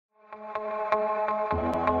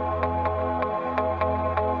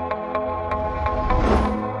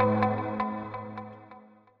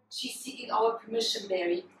permission,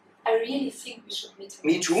 Mary. I really think we should meet him.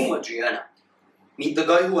 Me too, Adriana. Meet the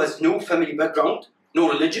guy who has no family background, no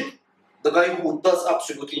religion, the guy who does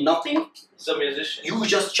absolutely nothing. He's a musician. You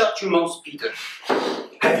just shut your mouth, Peter.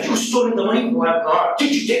 Have you stolen the money? No, I have not.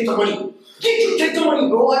 Did you take the money? Did you take the money?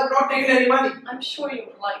 No, I have not taken any money. I'm sure you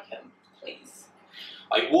would like him. Please.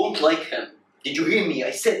 I won't like him. Did you hear me?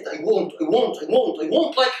 I said I won't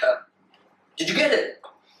like him. Did you get it?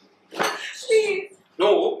 Please.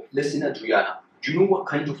 No. Listen, Adriana. Do you know what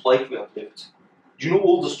kind of life we have lived? Do you know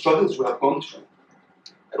all the struggles we have gone through?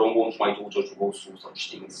 I don't want my daughter to go through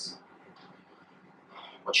such things.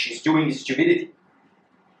 What she's doing is stupidity.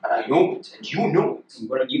 And I know it, and you know it. I'm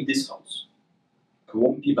gonna leave this house. I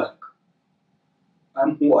won't be back.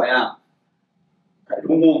 I'm who I am. I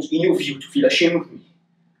don't want any of you to feel ashamed of me.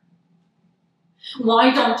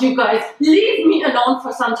 Why don't you guys leave me alone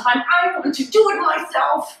for some time? I want to do it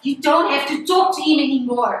myself. You don't have to talk to him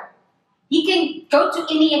anymore. He can go to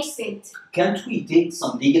any extent. Can't we take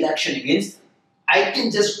some legal action against him? I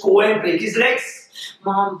can just go and break his legs.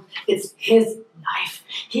 Mom, it's his life.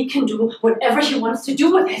 He can do whatever he wants to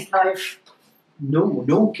do with his life.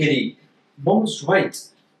 No, Kelly. Mom's right.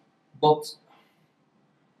 But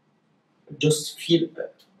I just feel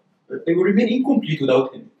I will remain incomplete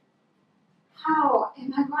without him. How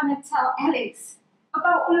am I going to tell Alex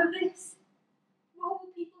about all of this?